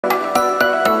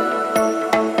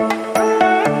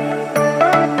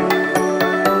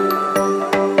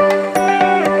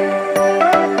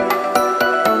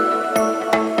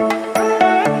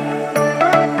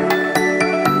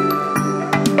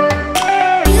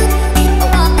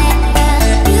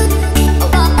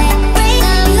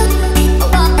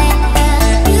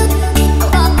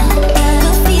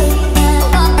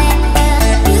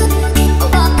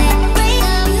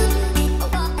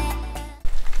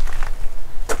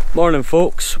Morning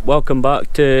folks, welcome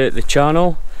back to the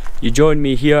channel. You join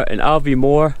me here in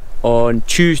Aviemore on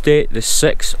Tuesday the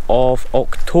 6th of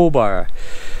October.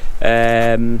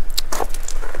 The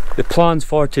plans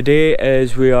for today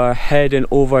is we are heading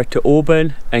over to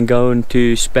Oban and going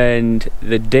to spend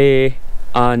the day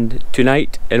and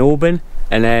tonight in Oban,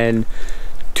 and then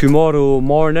tomorrow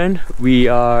morning we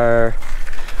are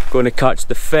going to catch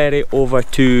the ferry over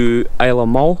to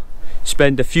Mull,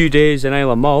 spend a few days in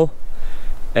Mull,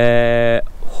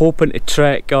 hoping to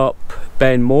trek up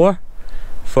Ben More.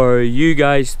 For you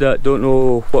guys that don't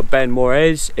know what Ben More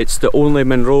is, it's the only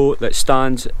Monroe that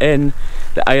stands in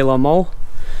the Isle of Mull.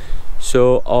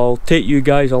 So I'll take you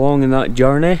guys along in that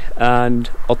journey and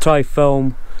I'll try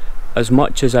film as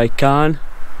much as I can.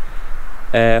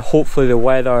 Hopefully the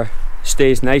weather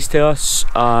stays nice to us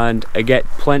and I get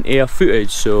plenty of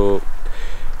footage, so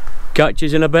catch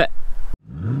yous in a bit.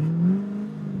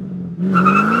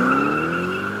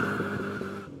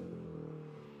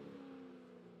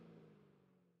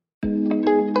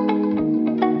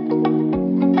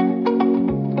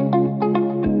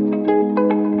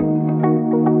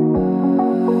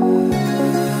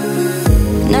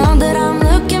 Now that I'm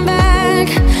looking back,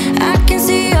 I can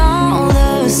see all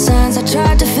the signs I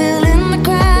tried to fill in the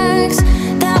cracks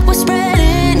that were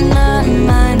spreading in my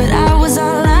mind, but I was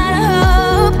all out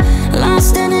of hope,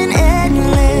 lost in an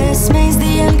endless maze.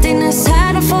 The emptiness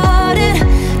had unfolded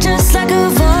just like a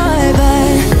void, but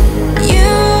you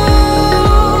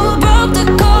broke the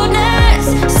coldness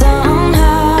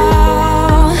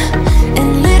somehow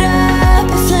and lit up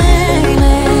a flame.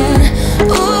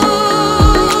 Ooh,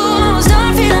 I was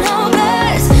done feeling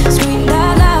hopeless, screamed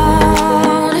out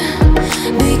loud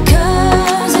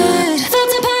because it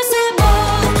felt impossible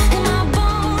in my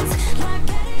bones, like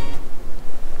getting...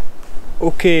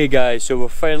 Okay guys, so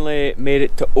we've finally made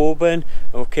it to Oban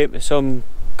and we came to some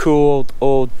cool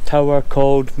old tower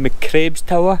called McCrabe's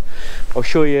Tower. I'll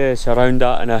show you around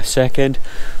that in a second,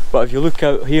 but if you look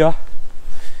out here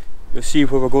you'll see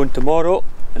where we're going tomorrow.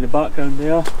 In the background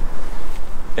there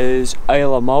is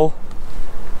Isle of Mull,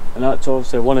 and that's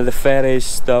obviously one of the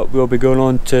ferries that we'll be going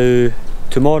on to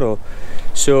tomorrow.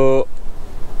 So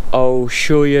I'll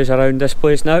show you around this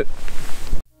place now.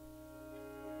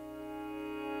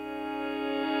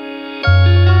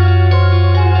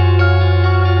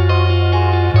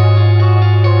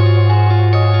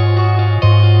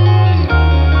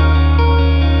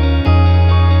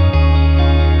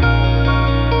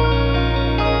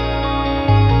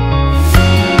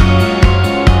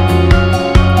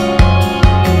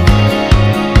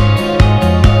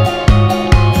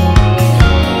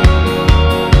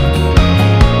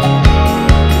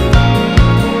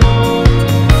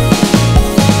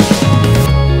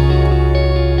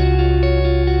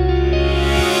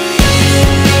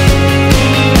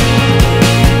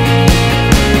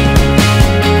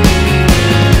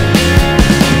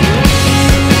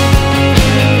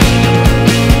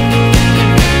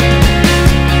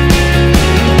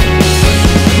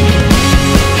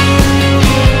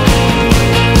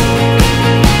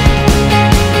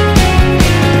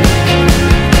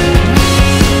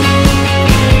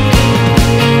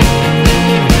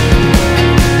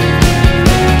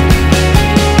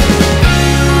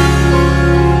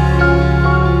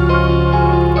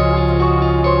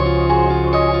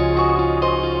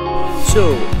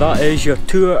 So that is your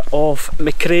tour of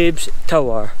McCrabe's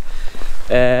Tower.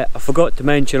 I forgot to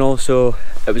mention also,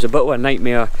 it was a bit of a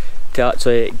nightmare to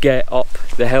actually get up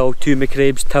the hill to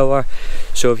McCrabe's Tower.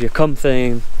 So if you're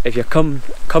coming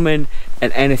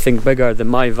in anything bigger than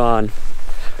my van,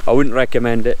 I wouldn't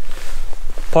recommend it.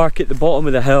 Park at the bottom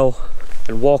of the hill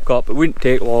and walk up. It wouldn't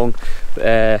take long.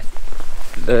 The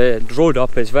road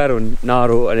up is very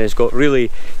narrow and it's got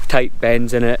really tight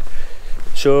bends in it.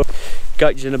 So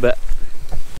catch you in a bit.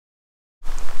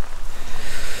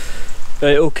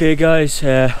 Right, okay guys,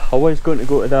 I was going to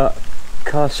go to that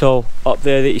castle up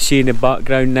there that you see in the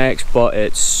background next, but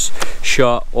it's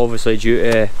shut obviously due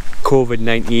to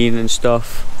COVID-19 and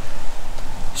stuff.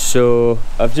 So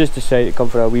I've just decided to come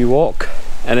for a wee walk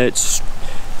and it's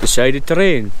decided to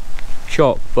rain.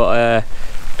 Shock, but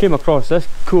came across this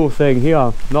cool thing here.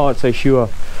 I'm not actually sure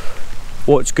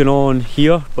what's going on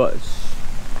here, but it's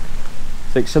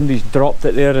like somebody's dropped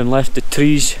it there and left the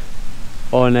trees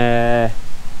on the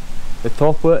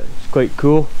top of it. It's quite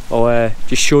cool. I'll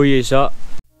just show you that.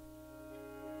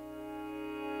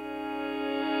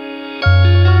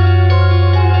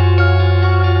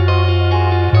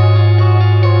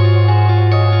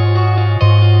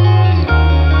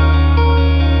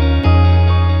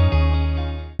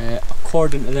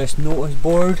 According to this notice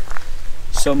board,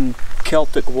 some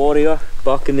Celtic warrior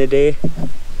back in the day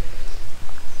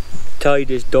tied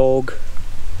his dog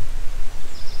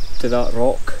to that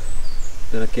rock.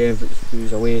 Then again, if he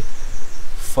was away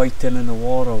fighting in the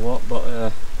war or what,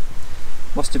 but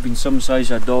must have been some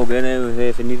size of dog anyway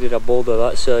if he needed a boulder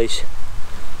that size.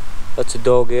 That's a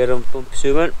dog here, I'm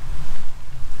assuming.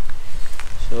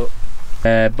 So,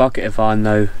 back at the van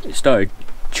now. It started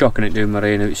chucking it down my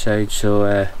rain outside, so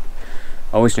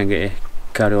I wasn't going to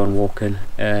carry on walking,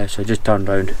 so I just turned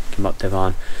around, came up to the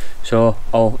van. So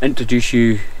I'll introduce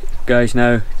you guys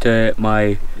now to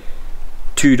my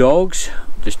two dogs.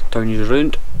 Just turn you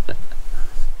around.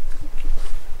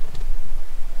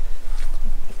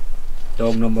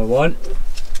 Dog number one,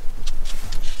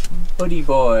 Buddy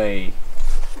Boy.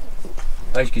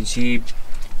 As you can see,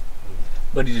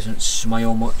 Buddy doesn't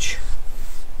smile much.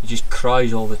 He just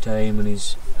cries all the time, and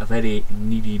he's a very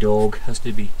needy dog. Has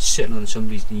to be sitting on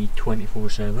somebody's knee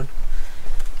 24/7.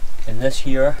 And this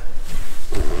here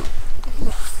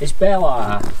is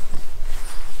Bella.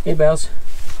 Hey Bells.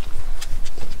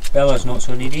 Bella's not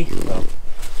so needy. Well,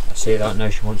 I say that now,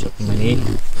 she wants up on my knee.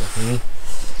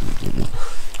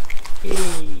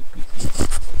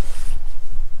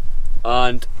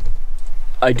 And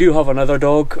I do have another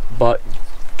dog, but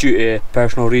due to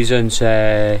personal reasons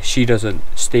she doesn't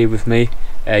stay with me.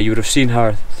 You would have seen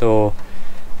her though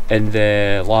in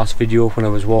the last video when I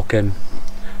was walking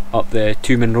up the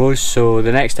Two Road, so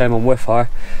the next time I'm with her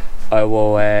I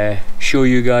will show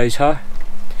you guys her.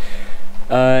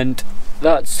 And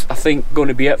that's, I think, going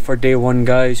to be it for day one,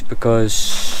 guys,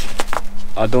 because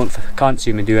I can't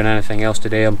see me doing anything else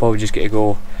today. I'm probably just going to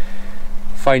go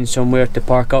find somewhere to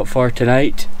park up for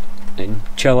tonight and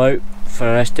chill out for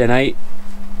the rest of the night.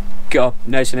 Get up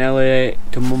nice and early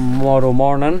tomorrow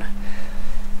morning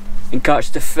and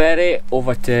catch the ferry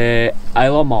over to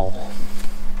Mull.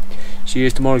 See you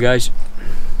tomorrow, guys.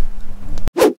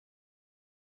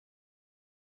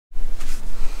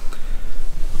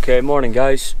 Okay, morning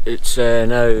guys. It's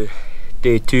now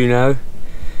day 2 now.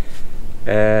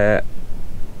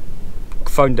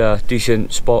 Found a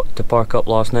decent spot to park up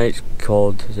last night. It's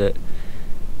called, is it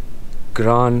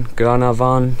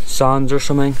Granavan Sands or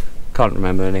something? Can't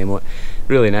remember the name of it.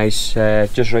 Really nice,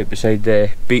 just right beside the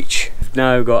beach. I've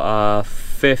now got a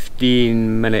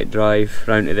 15-minute drive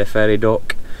round to the ferry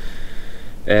dock.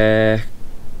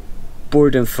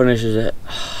 Boarding finishes at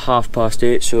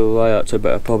 8:30, so that's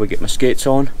about, I'll probably get my skates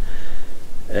on.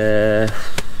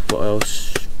 What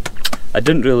else? I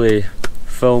didn't really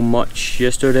film much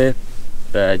yesterday.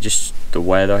 Just the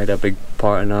weather had a big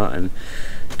part in that, and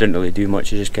didn't really do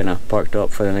much. I just kind of parked up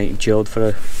for the night and chilled for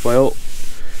a while.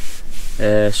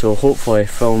 So hopefully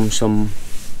film some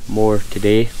more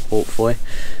today, hopefully,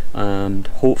 and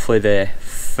hopefully the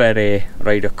ferry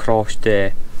ride across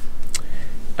to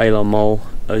Mull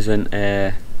isn't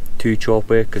too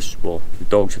choppy, because, well, the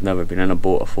dogs have never been in a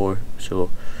boat before, so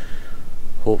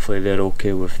hopefully they're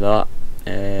okay with that.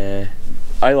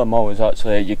 Mull is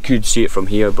actually, you could see it from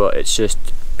here, but it's just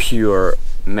pure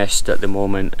mist at the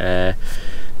moment. The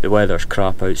weather's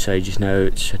crap outside just now.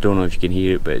 I don't know if you can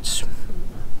hear it, but it's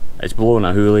blowing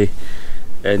a hoolie,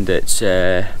 and it's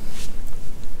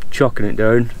chucking it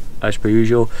down as per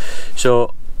usual.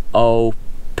 So I'll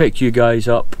pick you guys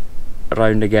up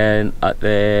around again at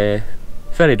the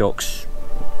ferry docks.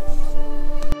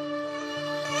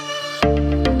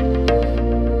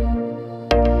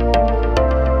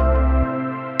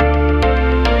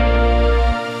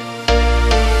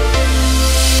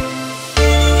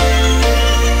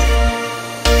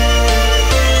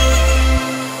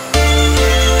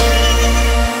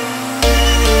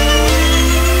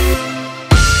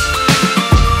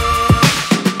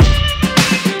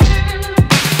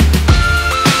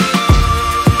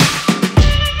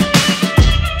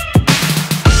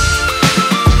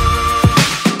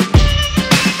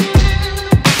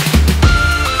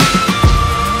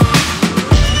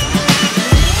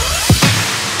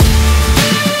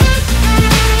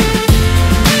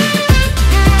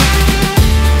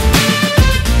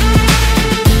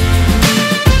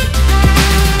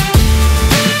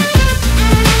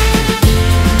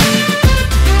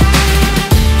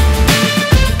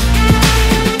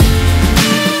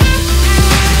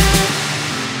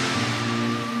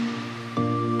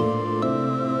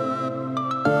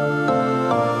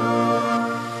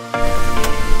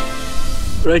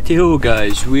 Righty-ho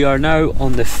guys, we are now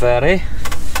on the ferry.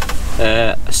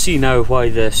 I see now why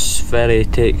this ferry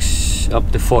takes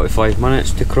up to 45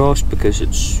 minutes to cross, because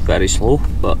it's very slow,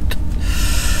 but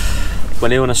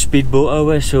when you're on a speedboat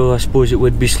away, so I suppose it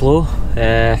would be slow.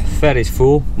 Ferry's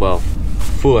full, well,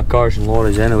 full of cars and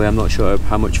lorries anyway. I'm not sure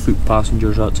how much foot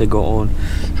passengers actually got on.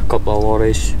 There's a couple of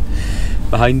lorries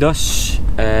behind us.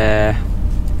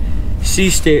 sea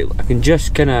state, I can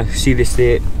just kind of see the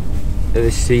state of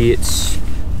the sea.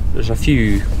 There's a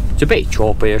few, it's a bit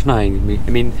choppy, there's nothing, I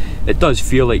mean, it does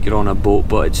feel like you're on a boat,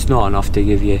 but it's not enough to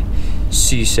give you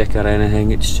seasick or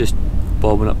anything. It's just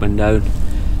bobbing up and down.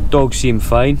 Dogs seem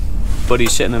fine.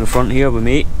 Buddy's sitting in the front here with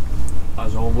me,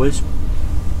 as always.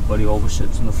 Buddy always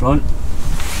sits in the front.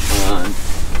 And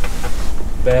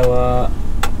Bella,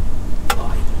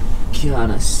 I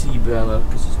can't see Bella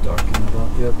because it's dark in the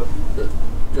back here, but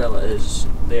Bella is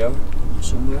there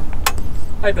somewhere.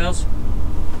 Hi Bells.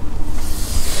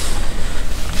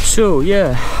 So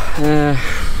yeah,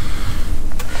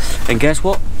 and guess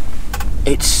what?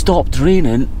 It stopped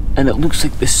raining and it looks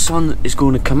like the sun is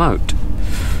going to come out.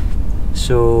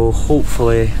 So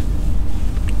hopefully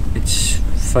it's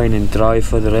fine and dry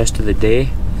for the rest of the day.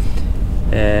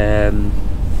 I'm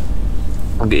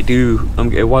going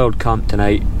to wild camp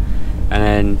tonight, and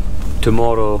then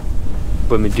tomorrow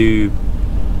when we do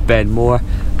Benmore,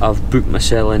 I've booked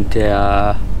myself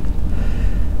into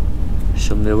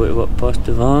somebody looked up past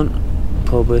the van,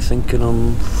 probably thinking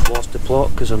I'm lost the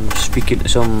plot because I'm speaking to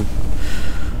some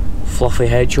fluffy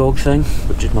hedgehog thing,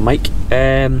 which is my mic.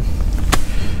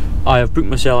 I have booked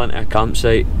myself into a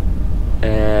campsite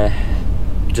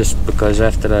just because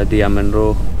after a day I'm in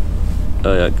row,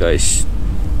 that guy's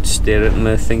staring at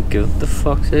me thinking, what the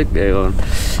fuck's that guy on?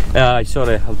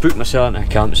 Sorry, I've booked myself into a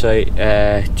campsite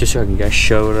just so I can get a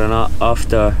shower and that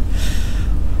after.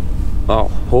 Well,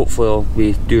 hopefully I'll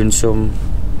be doing some,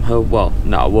 well,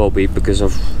 no, I will be because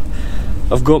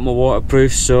I've got my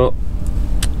waterproof. So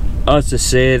as they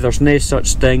say, there's no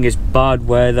such thing as bad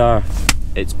weather,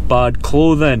 it's bad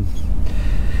clothing.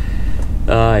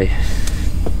 Aye,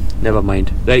 never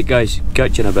mind. Right guys,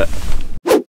 catch you in a bit.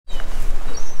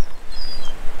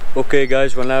 Okay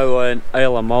guys, we're now in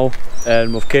Isle of Mull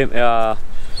and we've came to a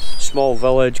small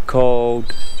village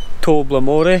called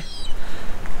Toblamore,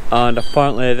 and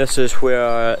apparently this is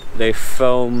where they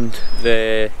filmed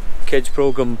the kids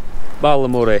programme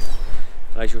Ballamore.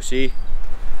 As you'll see,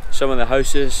 some of the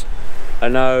houses are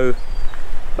now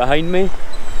behind me,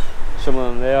 some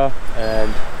of them there,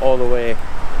 and all the way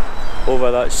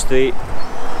over that street,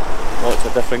 lots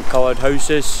of different coloured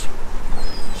houses,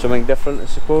 something different I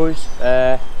suppose.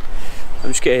 I'm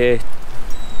just going to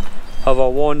have a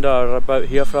wander about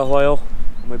here for a while,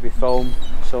 maybe film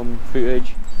some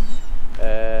footage.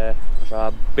 There's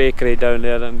a bakery down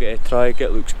there that I'm going to try,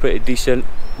 it looks pretty decent,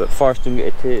 but first I'm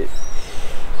going to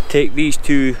take these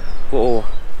two little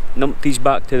numpties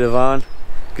back to the van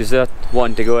because they're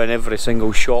wanting to go in every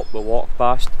single shop we walk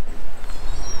past.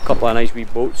 A couple of nice wee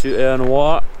boats out there in the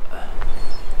water.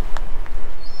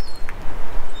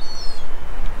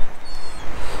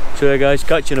 So yeah guys,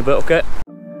 catch you in a bit, okay?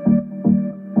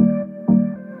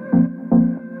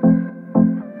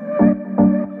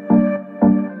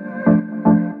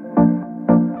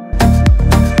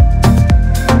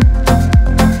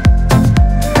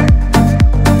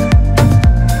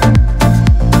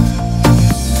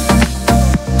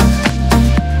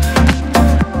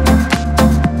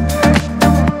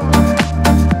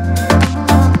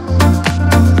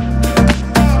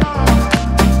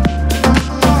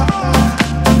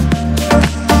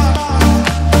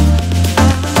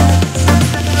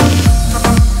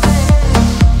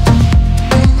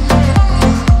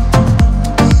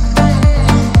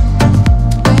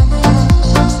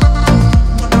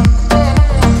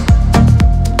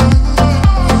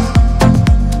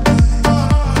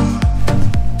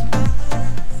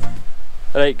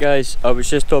 Right guys, I was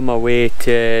just on my way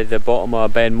to the bottom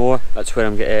of Benmore. That's where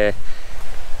I'm going to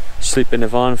sleep in the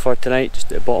van for tonight,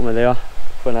 just at the bottom of there.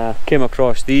 When I came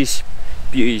across these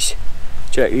beauties,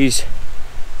 check these,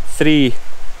 3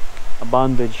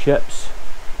 abandoned ships.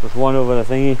 There's one over the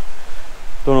thingy.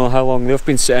 Don't know how long they've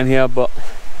been sitting here, but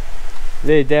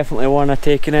they definitely weren't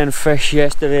taking in fish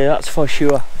yesterday, that's for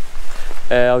sure.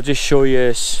 I'll just show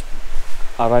you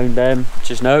around them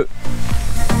just now.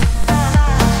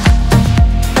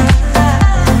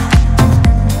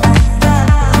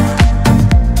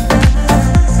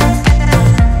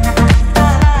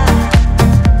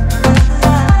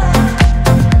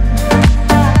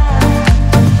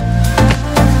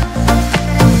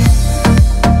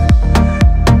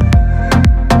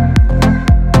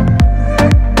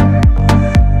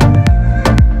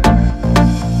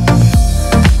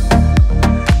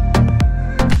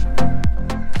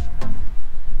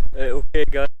 Okay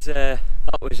guys,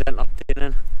 that was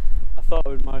entertaining. I thought I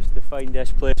would manage to find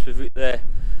this place without the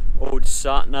old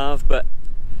sat nav, but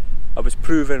I was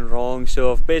proven wrong.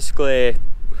 So I've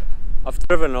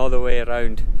driven all the way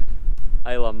around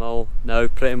Isle of Mull now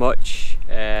pretty much,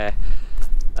 and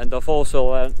I've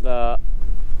also learnt that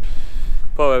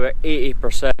probably about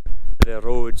 80% of the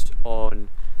roads on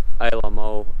Isle of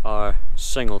Mull are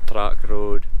single track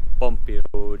road, bumpy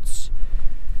roads.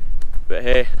 But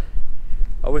hey,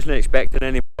 I wasn't expecting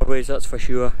any motorways, that's for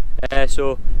sure.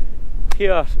 So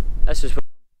here, this is where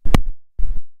I'm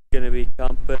going to be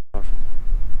camping or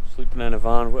sleeping in a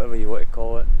van, whatever you want to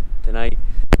call it, tonight.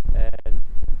 And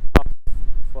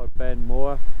for Ben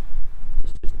Moore,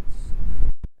 it's just,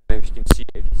 if you can see,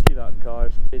 if you see that car,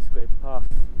 it's basically path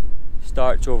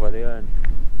starts over there and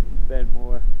Ben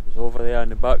Moore is over there in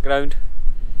the background.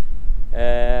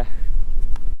 So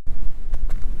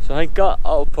I think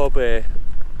that'll probably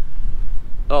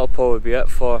be it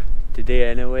for today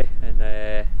anyway, and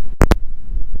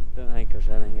don't think there's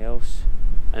anything else.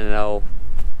 And then I'll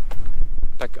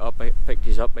pick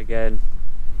these up again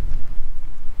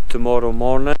tomorrow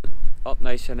morning, up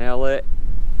nice and early,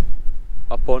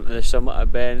 up onto the summit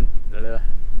of Ben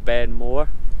Moore,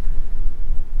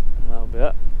 and that'll be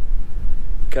it.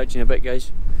 Catch you in a bit,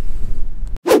 guys.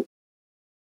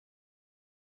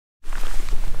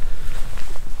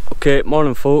 Okay,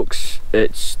 morning folks,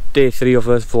 it's day 3 of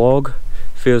this vlog.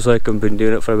 Feels like I've been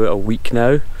doing it for about a week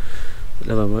now.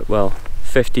 Well,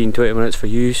 15-20 minutes for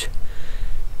use.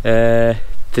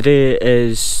 Today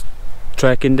is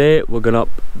trekking day. We're going up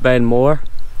Ben Moore.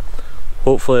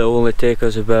 Hopefully it'll only take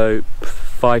us about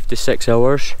 5 to 6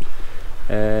 hours.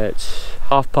 It's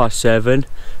 7:30.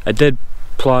 I did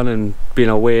plan on being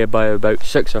away by about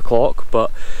 6 o'clock,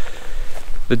 but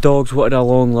the dogs wanted a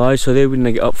long lie, so they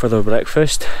wouldn't get up for their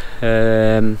breakfast.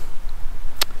 What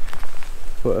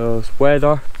else?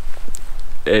 Weather.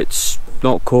 It's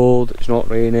not cold, it's not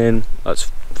raining,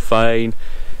 that's fine.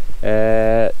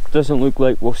 Doesn't look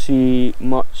like we'll see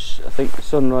much. I think the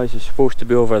sunrise is supposed to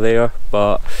be over there,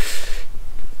 but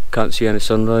can't see any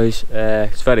sunrise.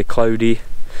 It's very cloudy,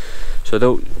 so I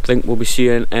don't think we'll be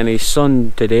seeing any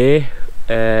sun today.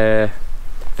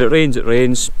 If it rains, it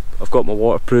rains. I've got my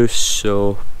waterproofs,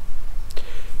 so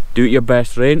do it your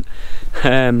best, rain.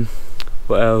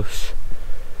 What else?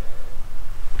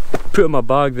 Put in my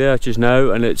bag there just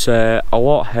now, and it's a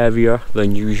lot heavier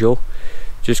than usual,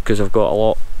 just because I've got a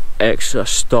lot extra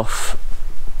stuff,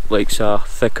 like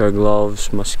thicker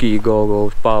gloves, my ski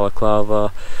goggles,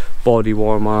 balaclava, body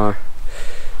warmer,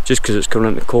 just because it's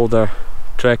coming into colder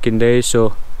trekking days,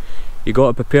 so you got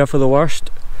to prepare for the worst.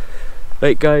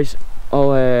 Right guys,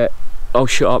 I'll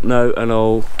shut up now and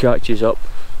I'll catch you up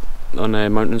on a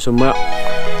mountain somewhere.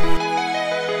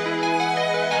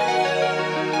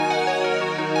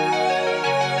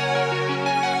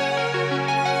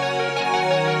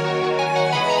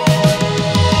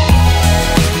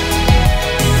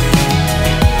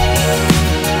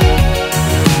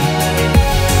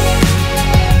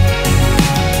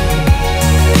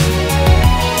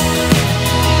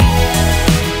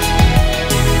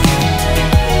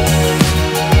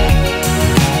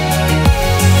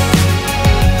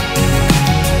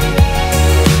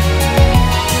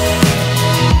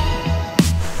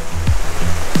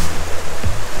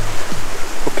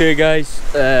 Okay guys,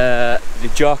 the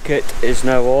jacket is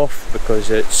now off because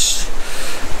it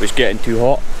was getting too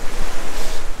hot,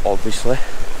 obviously.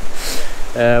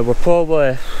 We're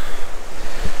probably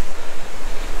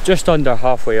just under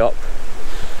halfway up.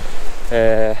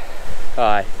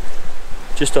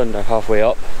 Just under halfway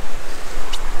up.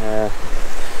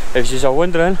 If you are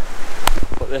wondering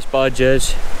what this badge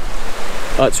is,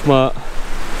 that's my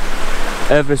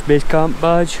Everest Base Camp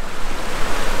badge.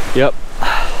 Yep.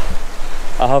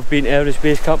 I have been to Everest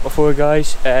Base Camp before,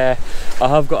 guys. I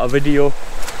have got a video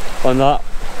on that.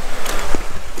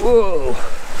 Whoa!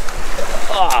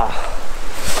 I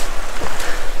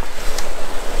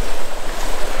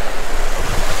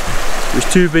was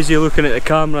too busy looking at the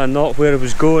camera and not where I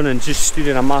was going, and just stood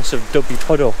in a massive dubby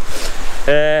puddle.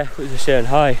 What was I saying?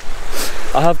 Hi.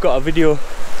 I have got a video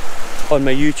on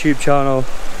my YouTube channel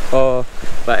of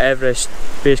my Everest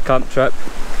Base Camp trip.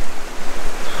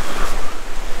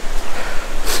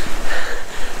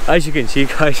 As you can see,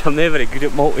 guys, I'm never very good at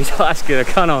multitasking. I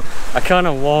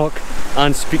cannot walk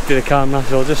and speak to the camera,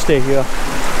 so I'll just stay here.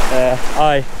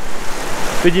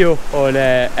 Video on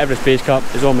Everest Base Camp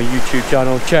is on my YouTube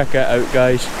channel. Check it out,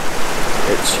 guys.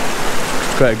 It's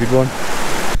quite a good one.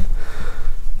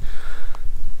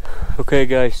 Okay,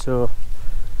 guys, so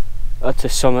that's the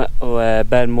summit of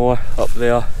Ben Moore up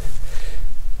there.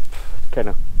 Kind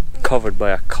of covered by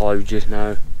a cloud just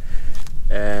now,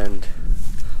 and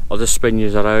I'll just spin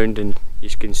you around and you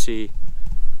can see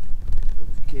where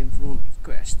we came from. It's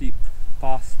quite a steep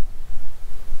path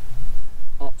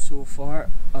up so far,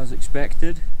 as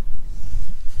expected.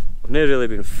 I've not really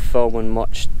been filming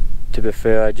much, to be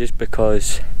fair, just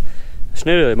because there's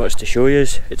there's not really much to show you.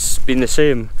 It's been the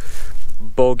same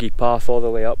boggy path all the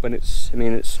way up, and it's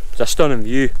a stunning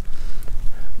view,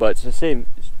 but it's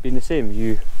been the same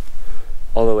view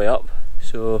all the way up,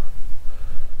 so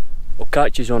I'll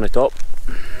catch you on the top.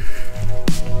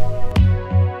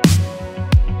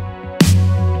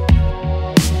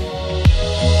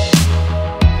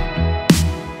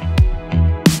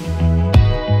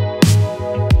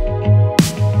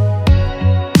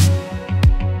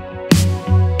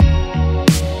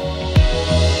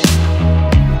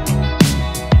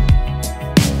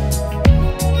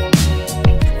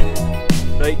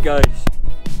 Right guys,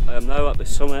 I am now at the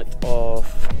summit of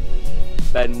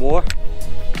Ben Moor.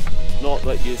 Not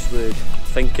that you would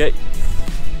think it.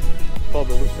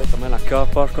 Probably looks like I'm in a car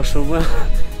park or somewhere.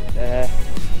 I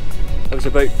was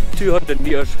about 200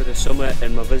 metres from the summit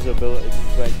and my visibility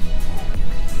just went.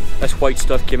 This white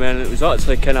stuff came in and it was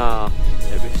actually it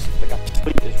was like a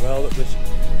sleet as well that was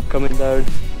coming down.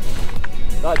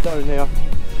 That down there,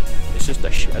 it's just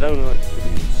I don't know if you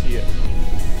can see it.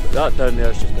 That down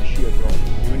there is just a sheer drop,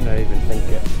 you wouldn't even think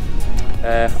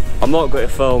it. I'm not going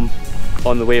to film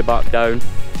on the way back down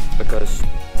because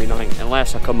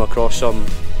unless I come across some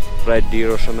red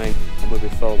deer or something, I'm going to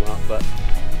be filming that, but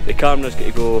the camera's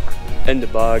going to go in the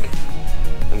bag.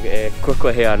 I'm going to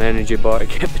quickly hit an energy bar to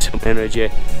get me some energy,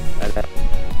 and then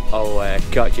I'll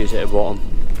catch you at the bottom.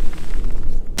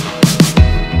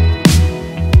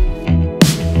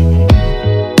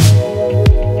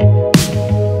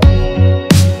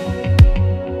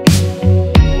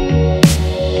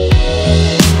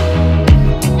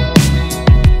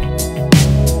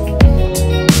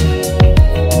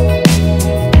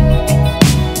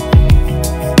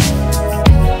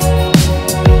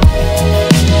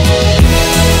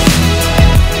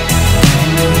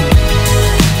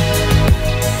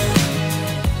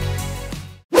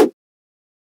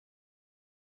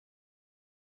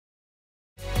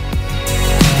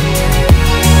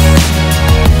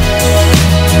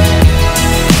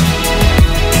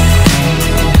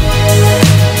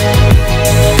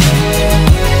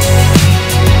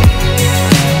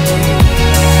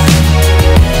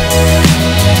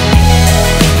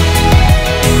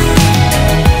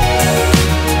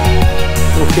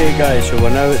 Okay guys, so we're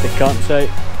now at the campsite.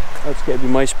 That's going to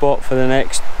be my spot for the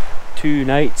next 2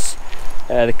 nights.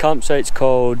 The campsite's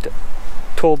called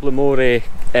Toblermore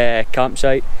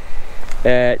campsite.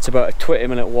 It's about a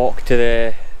 20-minute walk to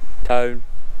the town,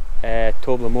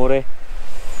 Toblermore.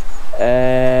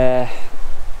 The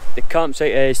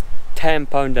campsite is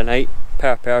 £10 a night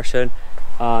per person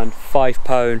and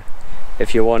 £5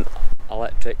 if you want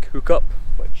electric hookup,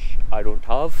 which I don't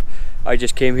have. I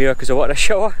just came here because I want a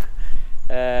shower.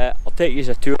 I'll take you as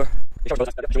a tour.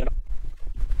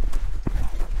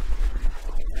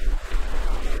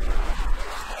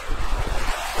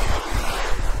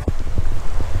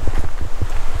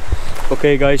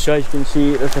 Okay guys, so as you can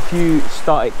see there's a few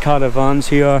static caravans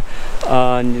here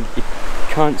and you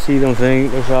can't see them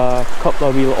thing. There's a couple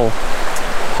of wee little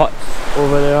huts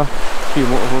over there, a few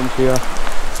motorhomes here.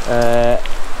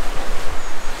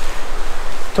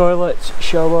 Toilets,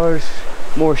 showers,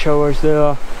 more showers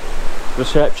there.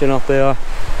 Reception up there.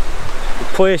 The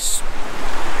place,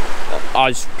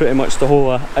 as pretty much the whole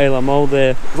Isle of Mull,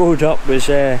 the road up was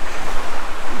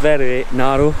very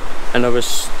narrow, and I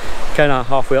was kind of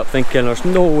halfway up thinking there's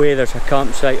no way there's a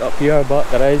campsite up here, but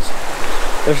there is.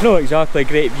 There's no exactly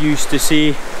great views to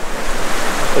see.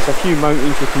 There's a few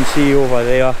mountains you can see over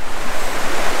there,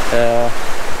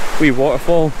 wee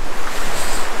waterfall.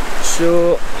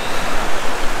 So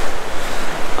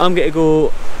I'm going to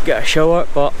go get a shower,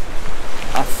 but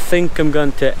I think I'm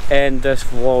going to end this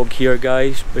vlog here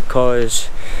guys, because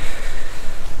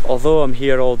although I'm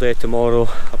here all day tomorrow,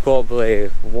 I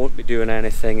probably won't be doing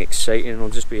anything exciting. I'll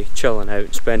just be chilling out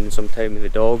and spending some time with the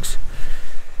dogs.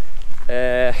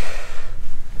 In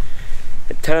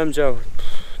terms of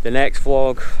the next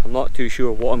vlog, I'm not too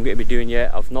sure what I'm going to be doing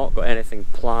yet. I've not got anything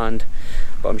planned,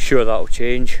 but I'm sure that'll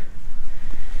change.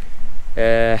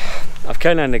 I've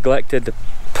kind of neglected the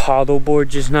paddle board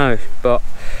just now, but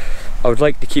I would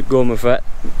like to keep going with it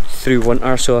through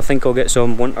winter, so I think I'll get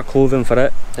some winter clothing for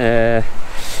it.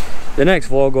 The next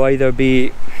vlog will either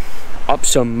be up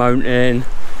some mountain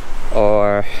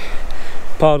or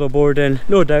paddle boarding.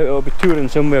 No doubt I'll be touring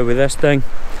somewhere with this thing.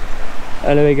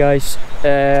 Anyway guys,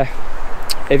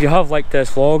 if you have liked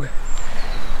this vlog,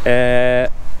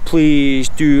 please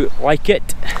do like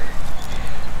it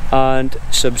and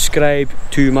subscribe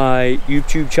to my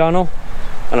YouTube channel,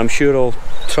 and I'm sure I'll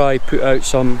try put out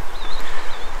some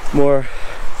more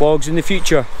vlogs in the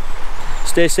future.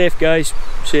 Stay safe guys,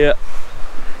 see ya.